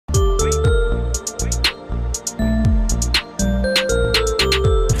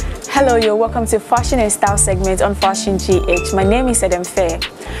Hello, you're welcome to Fashion and Style segment on Fashion GH. My name is Adam Fair.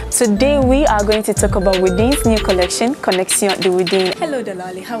 Today we are going to talk about Woodin's new collection, Connexion de Woodin. Hello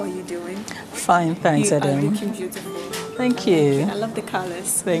Dalali, how are you doing? Fine, thanks Adam. You are looking beautiful. Thank you. I love the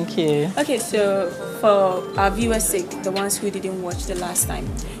colors. Thank you. Okay, so for our viewers' sake, the ones who didn't watch the last time,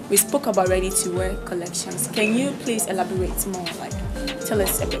 we spoke about ready-to-wear collections. Can you please elaborate more, like tell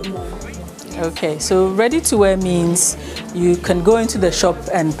us a bit more? Okay, so ready-to-wear means you can go into the shop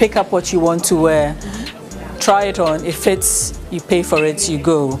and pick up what you want to wear, try it on, if it fits, you pay for it, you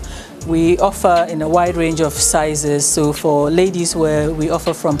go. We offer in a wide range of sizes, so for ladies wear, we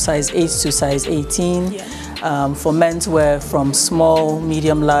offer from size 8 to size 18. Yeah. For men's wear, from small,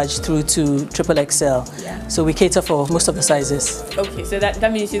 medium, large through to XXL. Yeah. So we cater for most of the sizes. Okay, so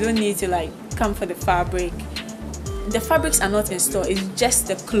that means you don't need to like come for the fabric. The fabrics are not in store, it's just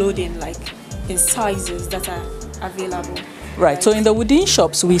the clothing like in sizes that are available. Right, so in the Woodin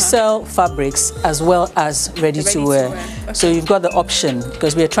shops, we sell fabrics as well as ready-to-wear. Okay. So you've got the option,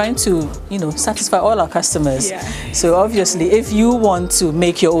 because we are trying to, satisfy all our customers. Yeah. So obviously, if you want to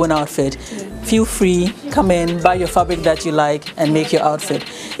make your own outfit, feel free, come in, buy your fabric that you like, and make your outfit.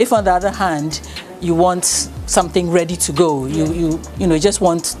 If on the other hand, you want something ready to go, you just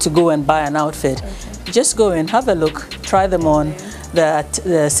want to go and buy an outfit, just go in, have a look, try them on.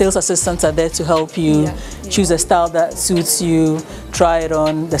 The sales assistants are there to help you choose a style that suits you, try it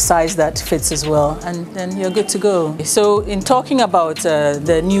on, the size that fits as well, and then you're good to go. So in talking about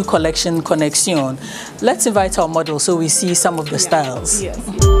the new collection, Connexion, let's invite our model so we see some of the styles. Yes.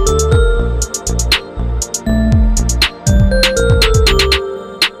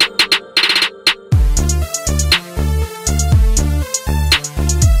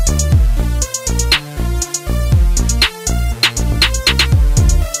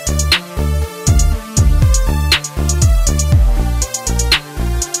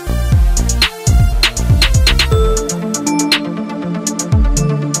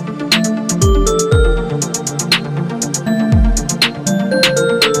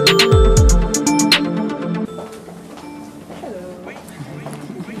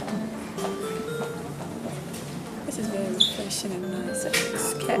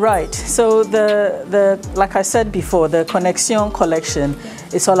 Right, so like I said before, the Connexion collection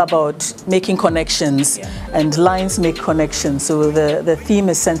is all about making connections, and lines make connections. So the theme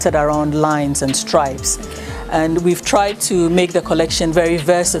is centered around lines and stripes. And we've tried to make the collection very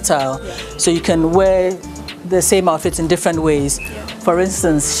versatile, so you can wear the same outfits in different ways. For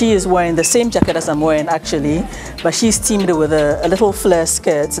instance, she is wearing the same jacket as I'm wearing actually, but she's teamed with a little flare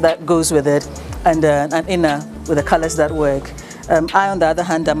skirt that goes with it, and an inner with the colors that work. I, on the other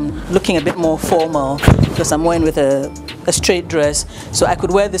hand, I'm looking a bit more formal because I'm wearing with a straight dress. So I could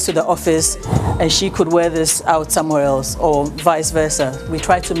wear this to the office and she could wear this out somewhere else, or vice versa. We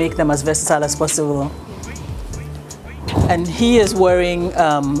try to make them as versatile as possible. And he is wearing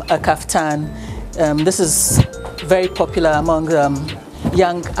a kaftan. This is very popular among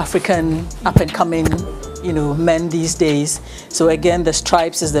young African up-and-coming men these days. So again, the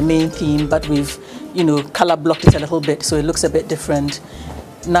stripes is the main theme, but we've color blocked it a little bit so it looks a bit different.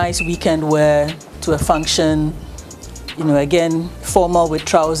 Nice weekend wear to a function, again, formal with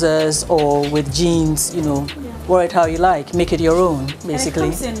trousers or with jeans, wear it how you like, make it your own, basically.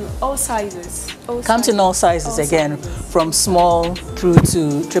 And it comes in all sizes. Comes in all sizes, again, from small through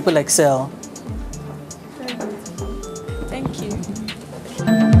to XXL. Very beautiful. Thank you.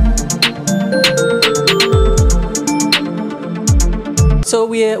 So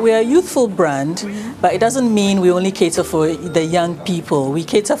we're a youthful brand, but it doesn't mean we only cater for the young people. We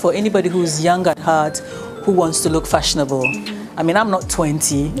cater for anybody who's young at heart, who wants to look fashionable. I mean, I'm not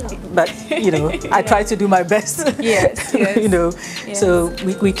 20, but I try to do my best. Yes, yes. So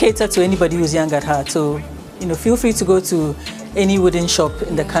we cater to anybody who's young at heart. So feel free to go to any Woodin shop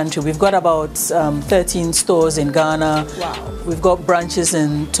in the country. We've got about 13 stores in Ghana. Wow. We've got branches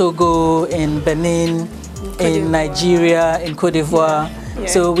in Togo, in Benin, in Nigeria, in Cote d'Ivoire. Yeah.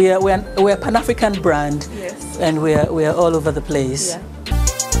 So we're a Pan-African brand, and we're all over the place. Yeah.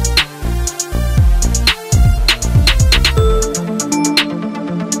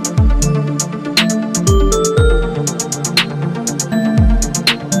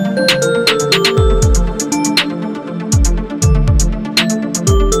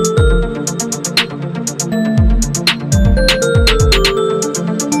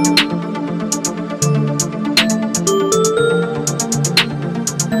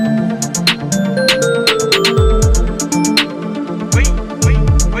 Wait.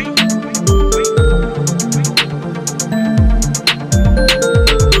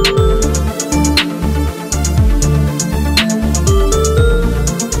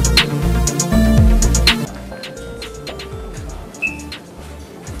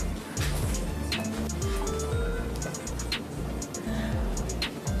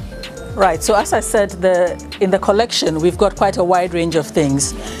 Right, so as I said, in the collection, we've got quite a wide range of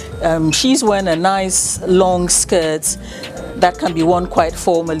things. She's wearing a nice long skirt that can be worn quite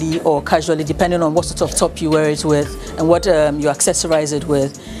formally or casually, depending on what sort of top you wear it with and what you accessorize it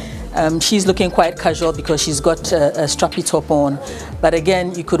with. She's looking quite casual because she's got a strappy top on. But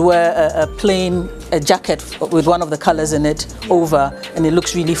again, you could wear a jacket with one of the colors in it over, and it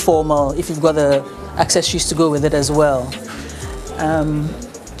looks really formal if you've got the accessories to go with it as well.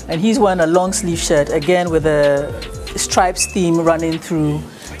 And he's wearing a long sleeve shirt, again with a stripes theme running through,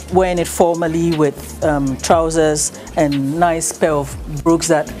 wearing it formally with trousers and nice pair of brogues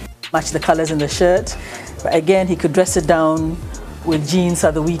that match the colors in the shirt. But again, he could dress it down with jeans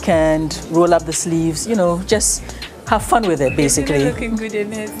at the weekend, roll up the sleeves, you know, just have fun with it, basically. He's really looking good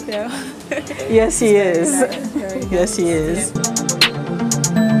in it still. Yes, he is. Nice. Yes, he is.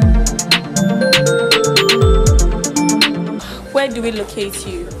 Where do we locate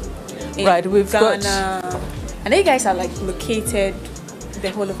you? In Right, we've Ghana. got... I know you guys are like located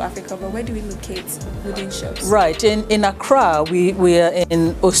the whole of Africa, but where do we locate Woodin shops? Right, in Accra, we are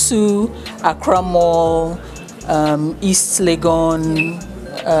in Osu, Accra Mall, East Legon,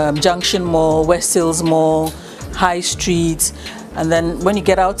 Junction Mall, West Hills Mall, High Street, and then when you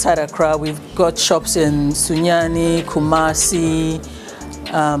get outside Accra, we've got shops in Sunyani, Kumasi,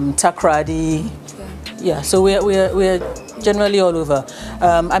 Takrady. Yeah, so we're generally all over.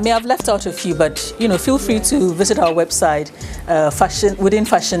 I may have left out a few, but you know, feel free to visit our website,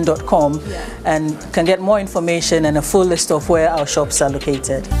 woodinfashion.com, and can get more information and a full list of where our shops are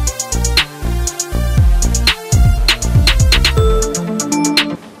located.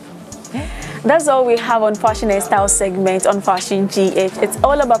 That's all we have on Fashion and Style segment on Fashion GH. It's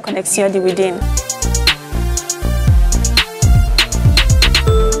all about Connexion du Woodin.